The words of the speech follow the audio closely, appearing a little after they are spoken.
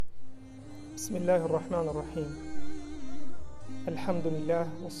بسم الله الرحمن الرحيم الحمد لله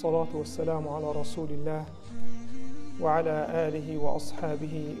والصلاة والسلام على رسول الله وعلى آله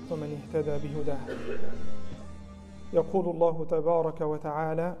وأصحابه ومن اهتدى بهداه. يقول الله تبارك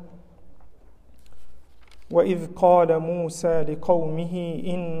وتعالى: وإذ قال موسى لقومه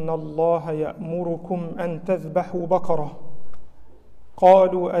إن الله يأمركم أن تذبحوا بقرة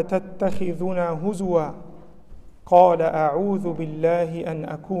قالوا أتتخذنا هزوا قال أعوذ بالله أن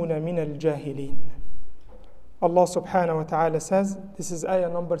أكون من الجاهلين. Allah subhanahu wa ta'ala says, this is ayah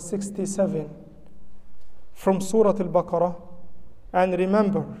number 67 from Surah Al-Baqarah. And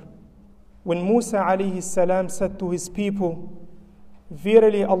remember, when Musa alayhi salam said to his people,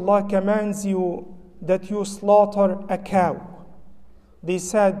 verily Allah commands you that you slaughter a cow. They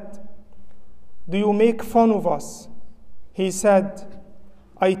said, do you make fun of us? He said,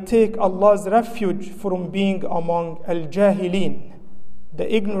 I take Allah's refuge from being among al-jahilin,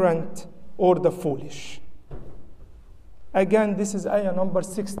 the ignorant or the foolish. Again, this is ayah number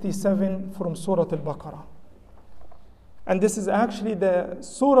 67 from Surah Al-Baqarah. And this is actually the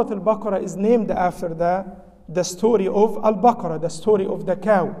Surah Al-Baqarah is named after the story of Al-Baqarah, the story of the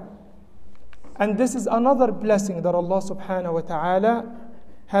cow. And this is another blessing that Allah subhanahu wa ta'ala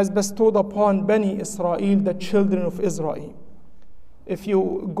has bestowed upon Bani Israel, the children of Israel. If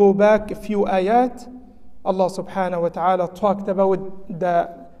you go back a few ayat, Allah subhanahu wa ta'ala talked about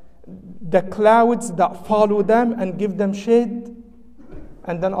the clouds that follow them and give them shade.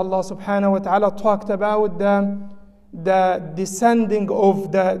 And then Allah subhanahu wa ta'ala talked about the descending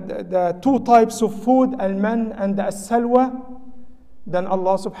of the two types of food, al-man and the as-salwa. Then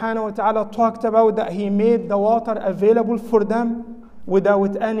Allah subhanahu wa ta'ala talked about that He made the water available for them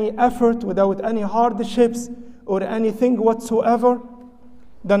without any effort, without any hardships or anything whatsoever.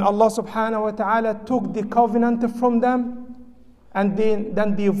 Then Allah subhanahu wa ta'ala took the covenant from them, and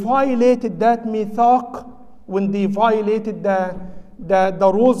then they violated that mithaq when they violated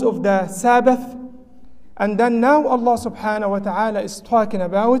the rules of the Sabbath. And then now Allah subhanahu wa ta'ala is talking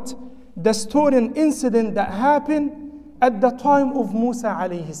about the story and incident that happened at the time of Musa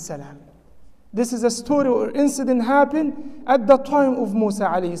alayhi salam. This is a story or incident happened at the time of Musa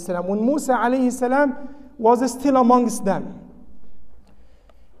alayhi salam, when Musa alayhi salam was still amongst them.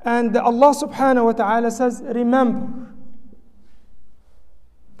 And Allah subhanahu wa ta'ala says, remember,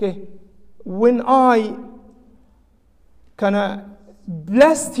 okay, when I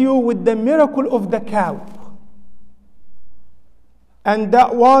blessed you with the miracle of the cow, and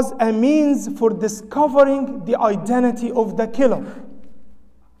that was a means for discovering the identity of the killer.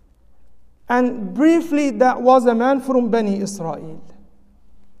 And briefly, that was a man from Bani Israel.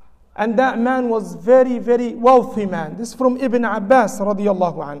 And that man was very, very wealthy man. This is from Ibn Abbas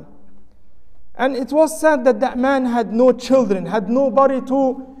radiyallahu anhu. And it was said that that man had no children, had nobody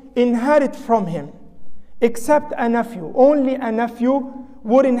to inherit from him, except a nephew. Only a nephew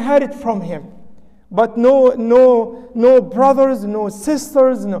would inherit from him. But no brothers, no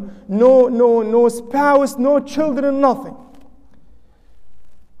sisters, no spouse, no children, nothing.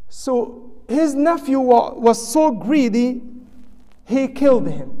 So his nephew was so greedy, he killed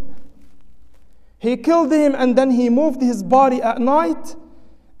him. He killed him, and then he moved his body at night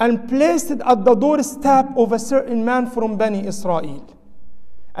and placed it at the doorstep of a certain man from Bani Israel.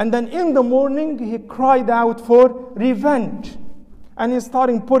 And then in the morning, he cried out for revenge. And he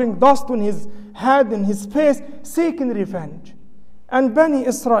started putting dust on his head and his face, seeking revenge. And Bani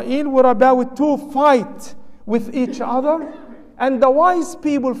Israel were about to fight with each other. And the wise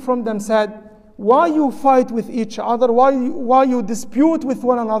people from them said, why you fight with each other? Why you dispute with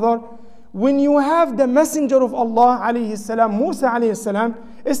one another? When you have the messenger of Allah alayhi salam, Musa alayhi salam,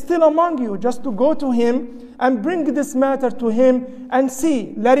 is still among you, just to go to him and bring this matter to him and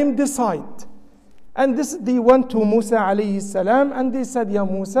see, let him decide. And they went to Musa alayhi salam and they said, Ya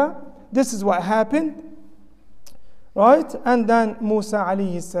Musa, this is what happened. Right? And then Musa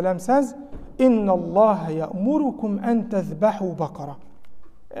alayhi salam says, Inna Allah ya'murukum an tadhbahu baqara.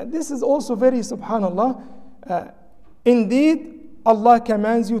 This is also very subhanallah. Indeed, Allah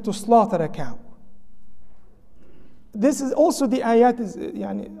commands you to slaughter a cow. This is also the ayat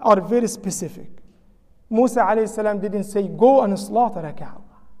are very specific. Musa alayhi salam didn't say go and slaughter a cow.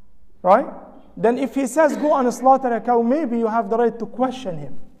 Right? Then if he says go and slaughter a cow, maybe you have the right to question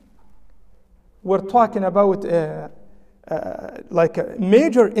him. We're talking about like a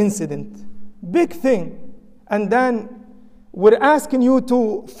major incident, big thing. And then we're asking you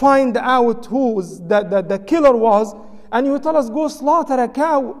to find out who the killer was, and you tell us go slaughter a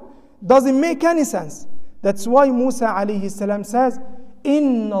cow. Doesn't make any sense. That's why Musa alayhi salam says,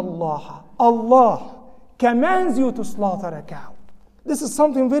 Inna Allah commands you to slaughter a cow. This is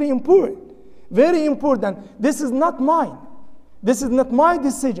something very important. Very important. This is not mine. This is not my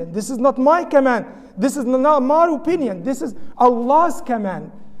decision. This is not my command. This is not my opinion. This is Allah's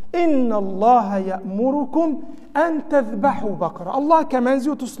command. إِنَّ اللَّهَ يَأْمُرُكُمْ أَن تَذْبَحُوا بَقَرَةً. Allah commands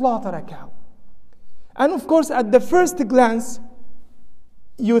you to slaughter a cow. And of course, at the first glance,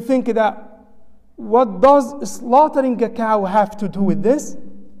 you think that what does slaughtering a cow have to do with this?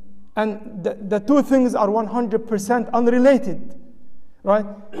 And the two things are 100% unrelated. Right?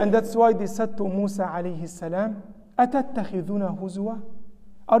 And that's why they said to Musa alayhi salam, أَتَتَّخِذُونَ هُزُوًا?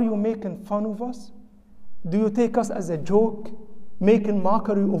 Are you making fun of us? Do you take us as a joke? Making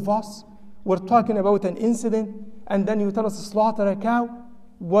mockery of us? We're talking about an incident and then you tell us to slaughter a cow?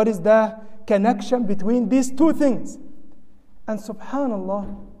 What is the connection between these two things? And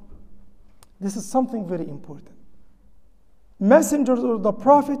subhanallah, this is something very important. Messengers or the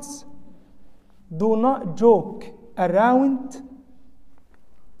prophets do not joke around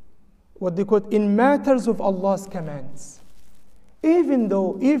what they call in matters of Allah's commands. Even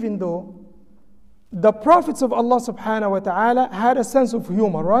though the prophets of Allah subhanahu wa ta'ala had a sense of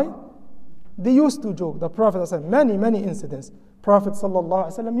humor, right? They used to joke. The Prophet, many incidents, Prophet sallallahu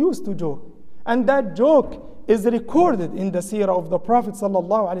alaihi wasallam used to joke. And that joke is recorded in the seerah of the Prophet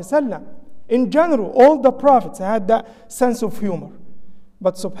sallallahu alaihi wasallam. In general, all the prophets had that sense of humor.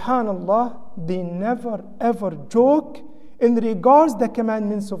 But subhanallah, they never ever joke in regards the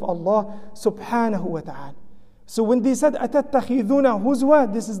commandments of Allah subhanahu wa ta'ala. So when they said, أَتَتَّخِذُونَ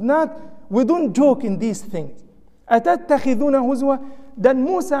هُزْوًا, this is not, we don't joke in these things. أَتَتَّخِذُونَ هُزْوًا. Then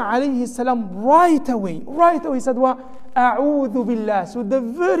Musa alayhi salam right away said, أَعُوذُ بِاللَّهِ. So the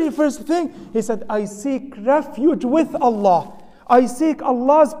very first thing, he said, I seek refuge with Allah. I seek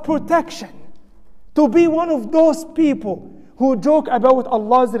Allah's protection. To be one of those people who joke about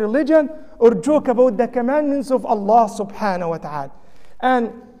Allah's religion or joke about the commandments of Allah subhanahu wa ta'ala.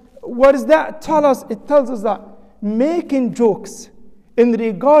 And what does that tell us? It tells us that making jokes in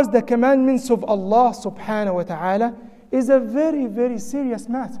regards the commandments of Allah subhanahu wa ta'ala is a very, very serious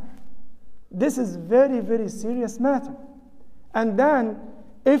matter. This is very, very serious matter. And then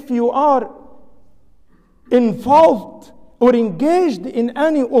if you are involved or engaged in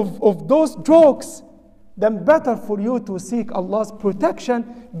any of those jokes, then better for you to seek Allah's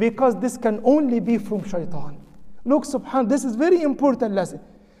protection, because this can only be from shaitan. Look, subhanAllah, this is very important lesson.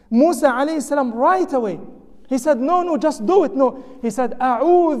 Musa alayhi salam right away, he said, no, just do it. No, he said,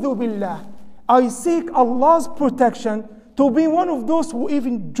 أَعُوذُ بِاللَّهِ. I seek Allah's protection to be one of those who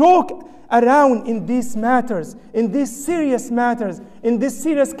even joke around in these matters, in these serious matters, in these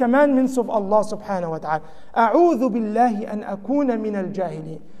serious commandments of Allah subhanahu wa ta'ala. أَعُوذُ بِاللَّهِ أَنْ أَكُونَ مِنَ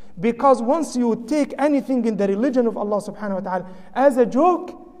الْجَاهِلِينَ. Because once you take anything in the religion of Allah subhanahu wa ta'ala as a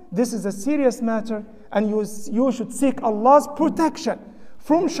joke, this is a serious matter, and you should seek Allah's protection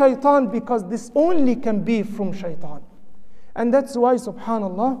from shaitan, because this only can be from shaitan. And that's why,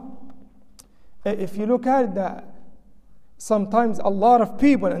 subhanallah, if you look at that, sometimes a lot of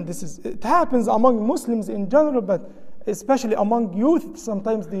people, and it happens among Muslims in general, but especially among youth,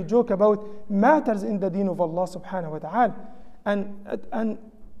 sometimes they joke about matters in the deen of Allah subhanahu wa ta'ala. And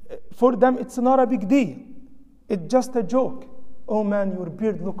for them, it's not a big deal. It's just a joke. Oh man, your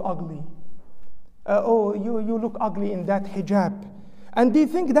beard look ugly. Oh, you look ugly in that hijab. And they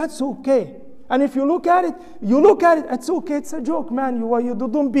think that's okay. And if you look at it, it's okay, it's a joke, man. You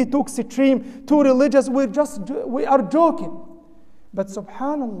don't be too extreme, too religious. We are joking. But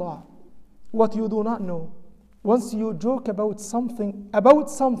subhanallah, what you do not know, once you joke about something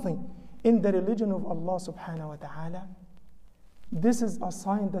in the religion of Allah subhanahu wa ta'ala, this is a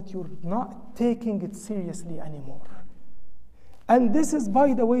sign that you're not taking it seriously anymore. And this is,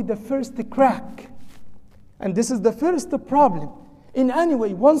 by the way, the first crack. And this is the first problem. In any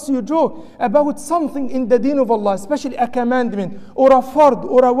way, once you joke about something in the deen of Allah, especially a commandment or a fard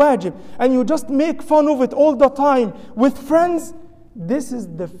or a wajib, and you just make fun of it all the time with friends, this is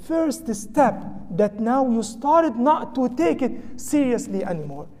the first step that now you started not to take it seriously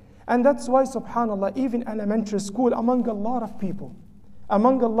anymore. And that's why, subhanAllah, even elementary school, among a lot of people,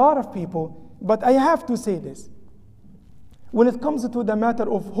 but I have to say this, when it comes to the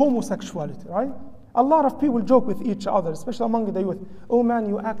matter of homosexuality, right? A lot of people joke with each other, especially among the youth. Oh man,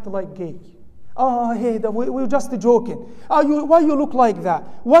 you act like gay. Oh, hey, we're just joking. Why you look like that?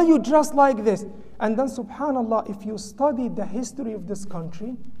 Why you dress like this? And then, subhanAllah, if you study the history of this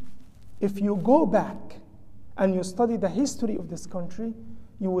country, if you go back and you study the history of this country,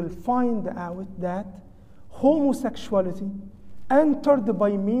 you will find out that homosexuality entered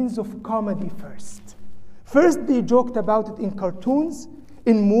by means of comedy first. First, they joked about it in cartoons,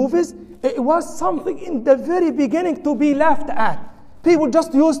 in movies. It was something in the very beginning to be laughed at. People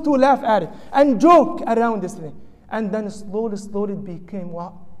just used to laugh at it and joke around this thing. And then slowly it became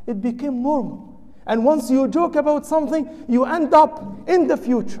what? It became normal. And once you joke about something, you end up in the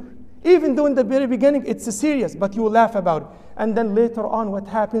future. Even though in the very beginning it's serious, but you laugh about it. And then later on what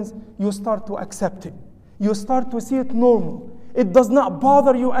happens? You start to accept it. You start to see it normal. It does not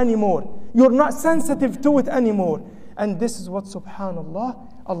bother you anymore. You're not sensitive to it anymore. And this is what, subhanallah,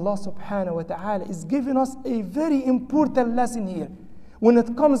 Allah subhanahu wa ta'ala is giving us a very important lesson here. When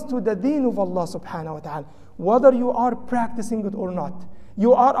it comes to the deen of Allah subhanahu wa ta'ala, whether you are practicing it or not,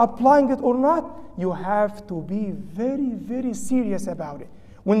 you are applying it or not, you have to be very, very serious about it.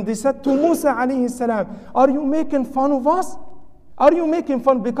 When they said to Musa alayhi salam, are you making fun of us? Are you making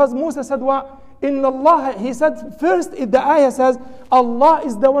fun? Because Musa said, what? Inna Allah, he said, first the ayah says, Allah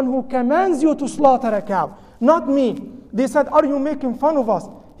is the one who commands you to slaughter a cow, not me. They said, are you making fun of us?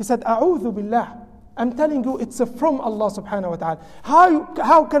 He said, A'udhu billah. I'm telling you, it's from Allah subhanahu wa ta'ala.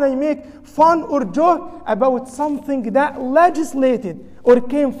 How can I make fun or joke about something that legislated or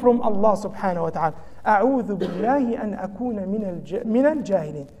came from Allah subhanahu wa ta'ala? A'udhu billahi an akuna min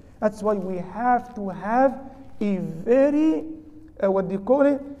al-jahilin. That's why we have to have a very,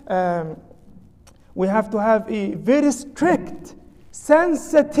 we have to have a very strict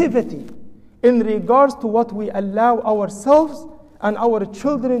sensitivity in regards to what we allow ourselves and our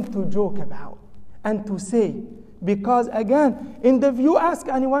children to joke about and to say. Because again, if you ask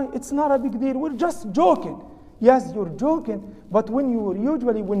anyone, it's not a big deal. We're just joking. Yes, you're joking, but when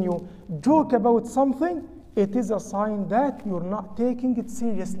you joke about something, it is a sign that you're not taking it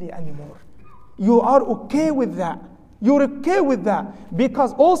seriously anymore. You are okay with that. You're okay with that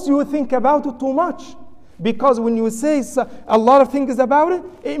because also you think about it too much. Because when you say a lot of things about it,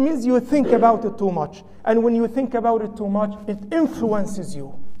 it means you think about it too much. And when you think about it too much, it influences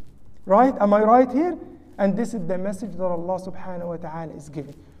you. Right? Am I right here? And this is the message that Allah subhanahu wa ta'ala is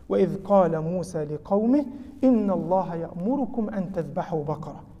giving. وَإِذْ قَالَ مُوسَى لِقَوْمِهِ إِنَّ اللَّهَ يَأْمُرُكُمْ أَن تَذْبَحُوا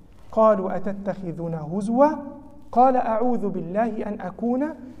بَقَرَةً قَالُوا أَتَتَّخِذُونَ هُزُوًا قال أعوذ بالله أن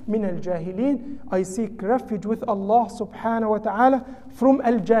أكون من الجاهلين. I seek refuge with Allah subhanahu wa ta'ala from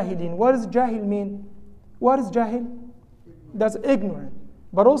al-jahilin. What does jahil mean? What is jahil? That's ignorant.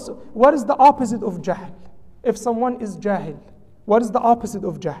 But also, what is the opposite of jahl? If someone is jahil, what is the opposite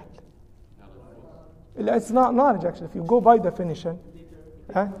of jahl? It's not knowledge actually. If you go by definition,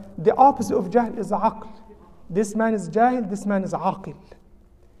 the opposite of jahl is aql. This man is jahil, this man is aqil.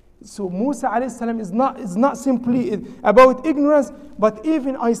 So Musa alayhi salam is not simply about ignorance, but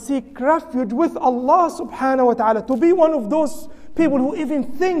even I seek refuge with Allah subhanahu wa ta'ala to be one of those people who even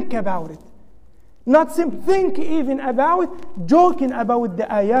think about it. Not simply think even about it, joking about the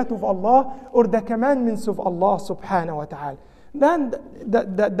ayat of Allah or the commandments of Allah subhanahu wa ta'ala. Then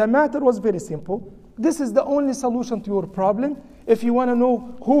the matter was very simple. This is the only solution to your problem. If you want to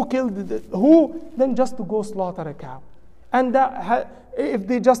know who killed who, then just to go slaughter a cow. And if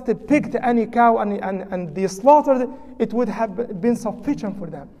they just picked any cow and they slaughtered it, it would have been sufficient for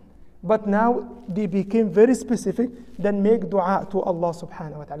them. But now they became very specific, then make dua to Allah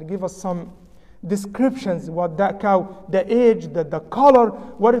subhanahu wa ta'ala. Give us some descriptions, what that cow, the age, the color,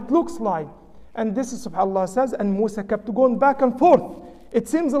 what it looks like. And this is subhanAllah says, and Musa kept going back and forth. It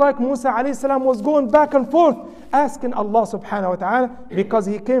seems like Musa alayhi salam was going back and forth, asking Allah subhanahu wa ta'ala, because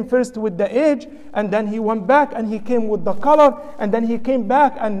he came first with the age, and then he went back and he came with the color, and then he came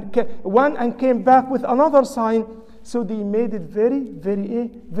back and went and came back with another sign. So they made it very,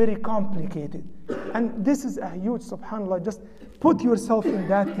 very, very complicated. And this is a huge, subhanAllah, just put yourself in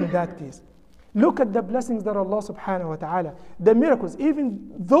that case. Look at the blessings that Allah subhanahu wa ta'ala, the miracles,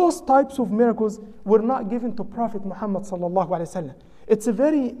 even those types of miracles were not given to Prophet Muhammad sallallahu alayhi wa sallam. It's a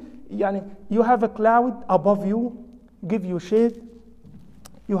very, you have a cloud above you, give you shade.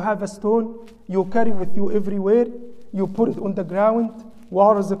 You have a stone, you carry with you everywhere. You put it on the ground,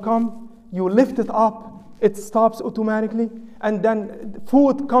 waters come, you lift it up, it stops automatically. And then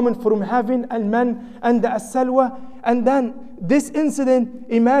food coming from heaven, al-man and the as-salwa. And then this incident,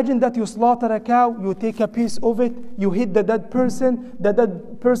 imagine that you slaughter a cow, you take a piece of it, you hit the dead person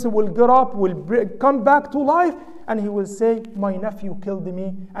will get up, will come back to life, and he will say, my nephew killed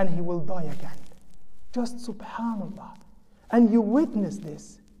me, and he will die again. Just subhanallah. And you witness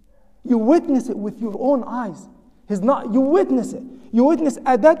this. You witness it with your own eyes. You witness it. You witness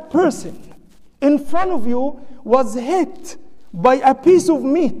a dead person in front of you was hit by a piece of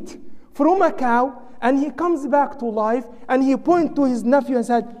meat from a cow, and he comes back to life, and he pointed to his nephew and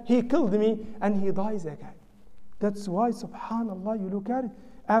said, he killed me, and he dies again. That's why, subhanallah, you look at it.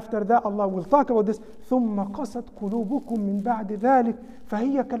 After that, Allah will talk about this. ثُمَّ قَسَتْ قُلُوبُكُم مِّن بَعْدِ ذَلِكَ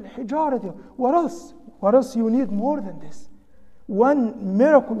فَهِيَ كَالْحِجَارَةِ. What else? What else you need more than this? one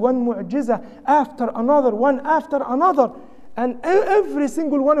miracle, one mu'jiza after another, one after another. And every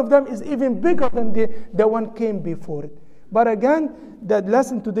single one of them is even bigger than the one came before it. But again, the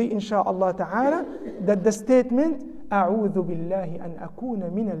lesson today, insha'Allah ta'ala, that the statement, أعوذ بالله أن أكون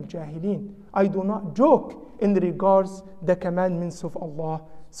من الجاهلين. I do not joke in regards the commandments of Allah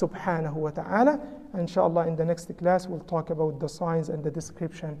subhanahu wa ta'ala. Inshallah, in the next class, we'll talk about the signs and the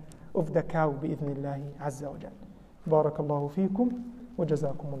description of the cow بإذن الله عز وجل. بارك الله فيكم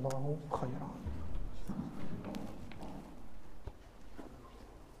وجزاكم الله خيرا.